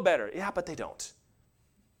to know better. Yeah, but they don't.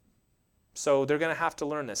 So they're going to have to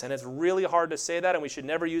learn this. And it's really hard to say that, and we should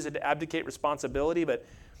never use it to abdicate responsibility, but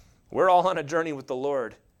we're all on a journey with the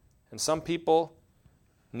Lord. And some people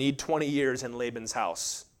need 20 years in Laban's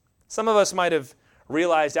house. Some of us might have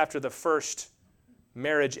realized after the first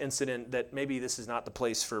marriage incident that maybe this is not the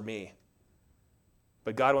place for me.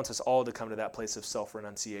 But God wants us all to come to that place of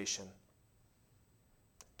self-renunciation.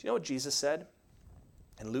 Do you know what Jesus said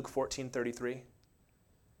in Luke 14:33? He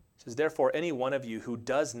says, therefore, any one of you who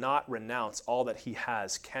does not renounce all that he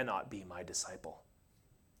has cannot be my disciple.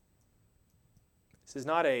 This is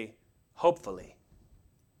not a hopefully.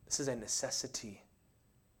 This is a necessity.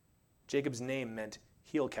 Jacob's name meant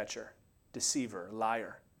heel catcher, deceiver,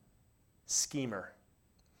 liar, schemer.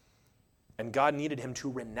 And God needed him to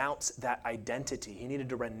renounce that identity. He needed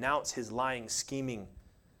to renounce his lying, scheming.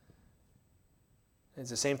 It's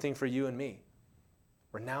the same thing for you and me.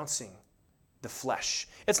 Renouncing the flesh.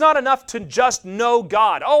 It's not enough to just know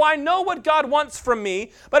God. Oh, I know what God wants from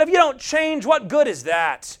me, but if you don't change, what good is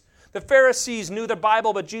that? The Pharisees knew the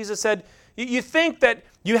Bible, but Jesus said, you think that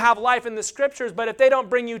you have life in the Scriptures, but if they don't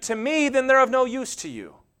bring you to me, then they're of no use to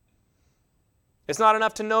you. It's not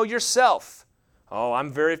enough to know yourself. Oh,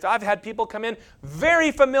 I've had people come in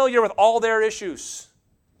very familiar with all their issues.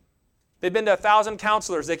 They've been to 1,000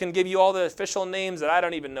 counselors. They can give you all the official names that I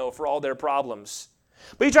don't even know for all their problems.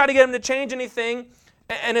 But you try to get them to change anything,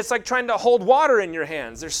 and it's like trying to hold water in your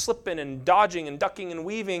hands. They're slipping and dodging and ducking and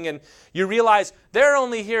weaving, and you realize they're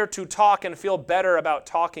only here to talk and feel better about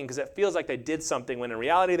talking because it feels like they did something when in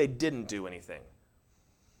reality they didn't do anything.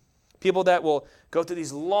 People that will go through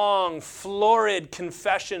these long, florid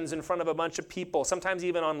confessions in front of a bunch of people, sometimes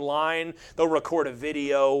even online. They'll record a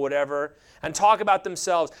video, whatever, and talk about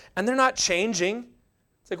themselves, and they're not changing.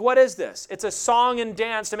 It's like, what is this? It's a song and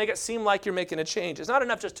dance to make it seem like you're making a change. It's not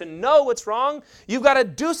enough just to know what's wrong. You've got to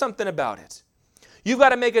do something about it. You've got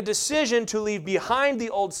to make a decision to leave behind the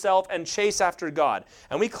old self and chase after God.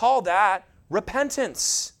 And we call that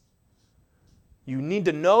repentance. You need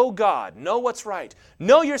to know God, know what's right,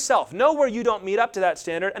 know yourself, know where you don't meet up to that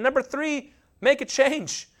standard. And number 3, make a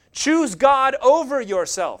change. Choose God over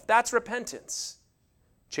yourself. That's repentance.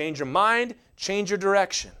 Change your mind, change your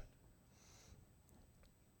direction.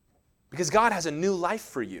 Because God has a new life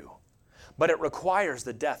for you, but it requires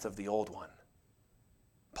the death of the old one.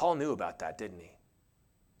 Paul knew about that, didn't he?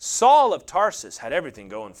 Saul of Tarsus had everything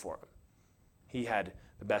going for him. He had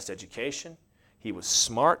the best education. He was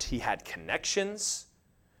smart. He had connections.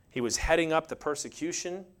 He was heading up the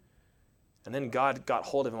persecution. And then God got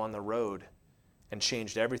hold of him on the road and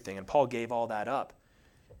changed everything. And Paul gave all that up.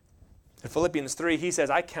 In Philippians 3, he says,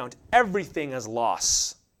 I count everything as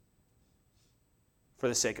loss for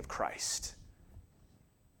the sake of Christ.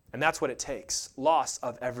 And that's what it takes, loss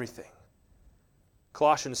of everything.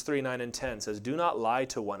 Colossians 3, 9 and 10 says, do not lie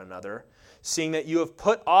to one another, seeing that you have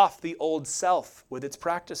put off the old self with its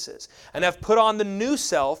practices, and have put on the new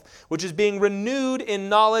self, which is being renewed in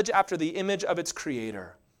knowledge after the image of its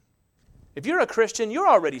Creator. If you're a Christian, you're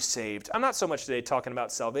already saved. I'm not so much today talking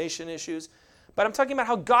about salvation issues, but I'm talking about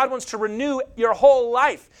how God wants to renew your whole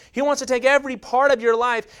life. He wants to take every part of your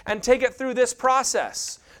life and take it through this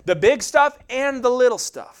process. The big stuff and the little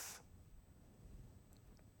stuff.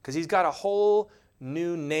 Because He's got a whole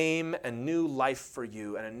new name and new life for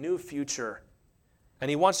you and a new future. And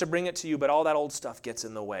He wants to bring it to you, but all that old stuff gets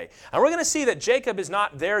in the way. And we're going to see that Jacob is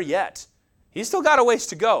not there yet. He's still got a ways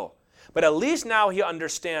to go. But at least now he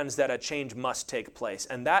understands that a change must take place.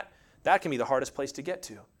 And that can be the hardest place to get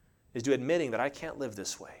to, is to admitting that I can't live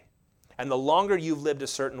this way. And the longer you've lived a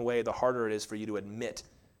certain way, the harder it is for you to admit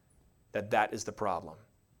that that is the problem.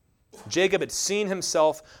 Jacob had seen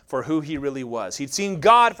himself for who he really was. He'd seen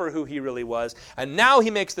God for who he really was. And now he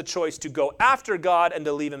makes the choice to go after God and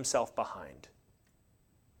to leave himself behind.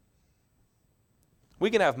 We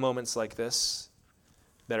can have moments like this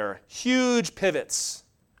that are huge pivots.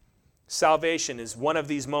 Salvation is one of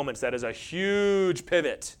these moments that is a huge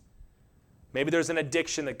pivot. Maybe there's an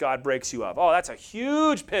addiction that God breaks you of. Oh, that's a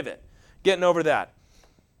huge pivot. Getting over that.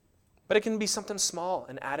 But it can be something small,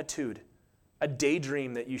 an attitude, a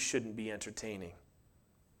daydream that you shouldn't be entertaining,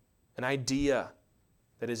 an idea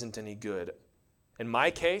that isn't any good. In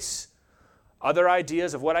my case, other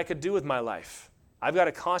ideas of what I could do with my life. I've got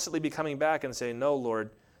to constantly be coming back and say, no,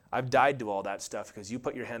 Lord, I've died to all that stuff because you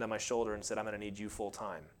put your hand on my shoulder and said, I'm going to need you full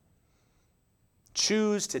time.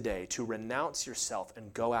 Choose today to renounce yourself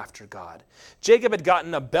and go after God. Jacob had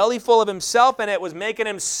gotten a belly full of himself and it was making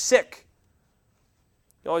him sick.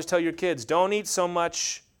 You always tell your kids, don't eat so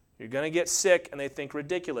much. You're going to get sick, and they think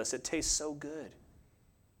ridiculous. It tastes so good.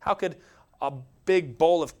 How could a big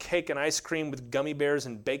bowl of cake and ice cream with gummy bears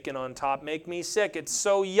and bacon on top make me sick? It's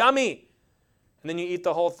so yummy. And then you eat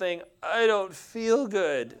the whole thing. I don't feel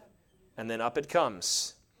good. And then up it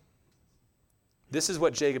comes. This is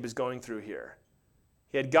what Jacob is going through here.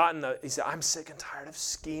 He said, I'm sick and tired of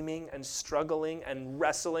scheming and struggling and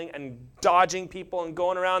wrestling and dodging people and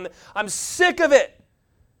going around. I'm sick of it.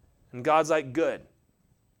 And God's like, good.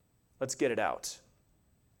 Let's get it out.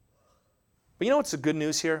 But you know what's the good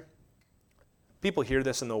news here? People hear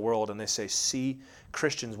this in the world and they say, see,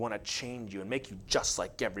 Christians want to change you and make you just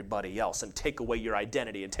like everybody else and take away your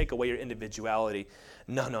identity and take away your individuality.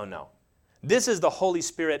 No, no, no. This is the Holy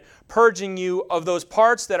Spirit purging you of those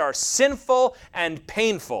parts that are sinful and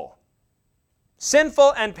painful.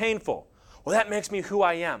 Sinful and painful. Well, that makes me who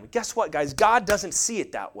I am. Guess what, guys? God doesn't see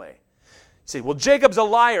it that way. You say, well, Jacob's a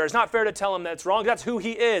liar. It's not fair to tell him that's wrong. That's who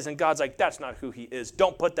he is. And God's like, that's not who he is.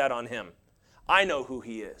 Don't put that on him. I know who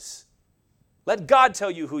he is. Let God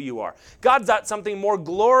tell you who you are. God's got something more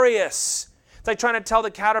glorious. It's like trying to tell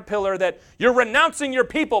the caterpillar that you're renouncing your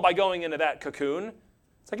people by going into that cocoon.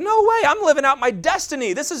 It's like, no way, I'm living out my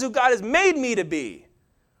destiny. This is who God has made me to be.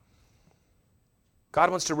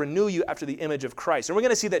 God wants to renew you after the image of Christ. And we're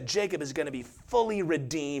going to see that Jacob is going to be fully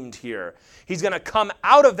redeemed here. He's going to come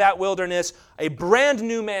out of that wilderness a brand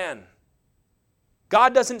new man.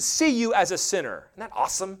 God doesn't see you as a sinner. Isn't that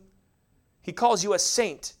awesome? He calls you a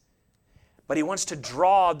saint. But he wants to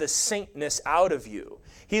draw the saintness out of you.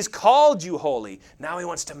 He's called you holy. Now he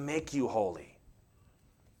wants to make you holy.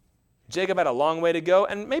 Jacob had a long way to go,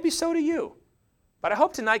 and maybe so do you. But I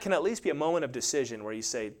hope tonight can at least be a moment of decision where you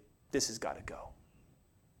say, this has got to go.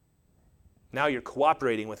 Now you're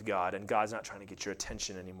cooperating with God, and God's not trying to get your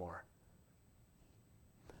attention anymore.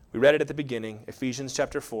 We read it at the beginning, Ephesians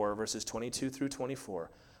chapter 4, verses 22 through 24.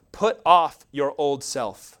 Put off your old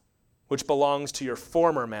self, which belongs to your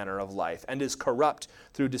former manner of life and is corrupt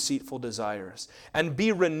through deceitful desires, and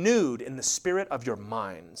be renewed in the spirit of your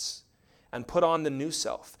minds, and put on the new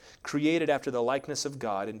self, created after the likeness of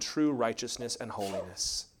God in true righteousness and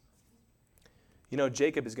holiness. You know,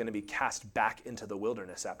 Jacob is going to be cast back into the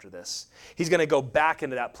wilderness after this. He's going to go back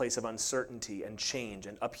into that place of uncertainty and change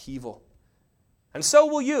and upheaval. And so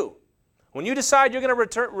will you. When you decide you're going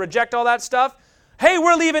to reject all that stuff, hey,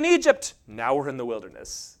 we're leaving Egypt. Now we're in the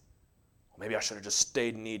wilderness. Maybe I should have just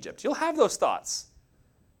stayed in Egypt. You'll have those thoughts,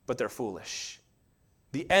 but they're foolish.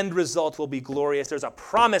 The end result will be glorious. There's a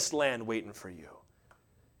promised land waiting for you.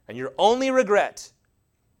 And your only regret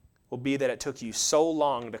will be that it took you so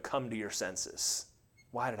long to come to your senses.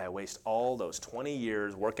 Why did I waste all those 20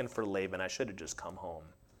 years working for Laban? I should have just come home.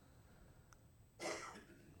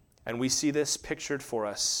 And we see this pictured for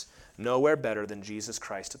us nowhere better than Jesus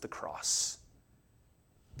Christ at the cross.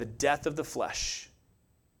 The death of the flesh,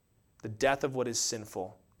 the death of what is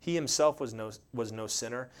sinful. He himself was no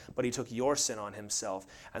sinner, but he took your sin on himself,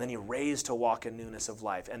 and then he raised to walk in newness of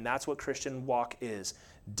life. And that's what Christian walk is.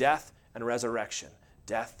 Death and resurrection.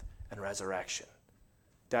 Death and resurrection.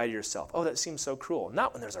 Die to yourself. Oh, that seems so cruel.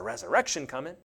 Not when there's a resurrection coming.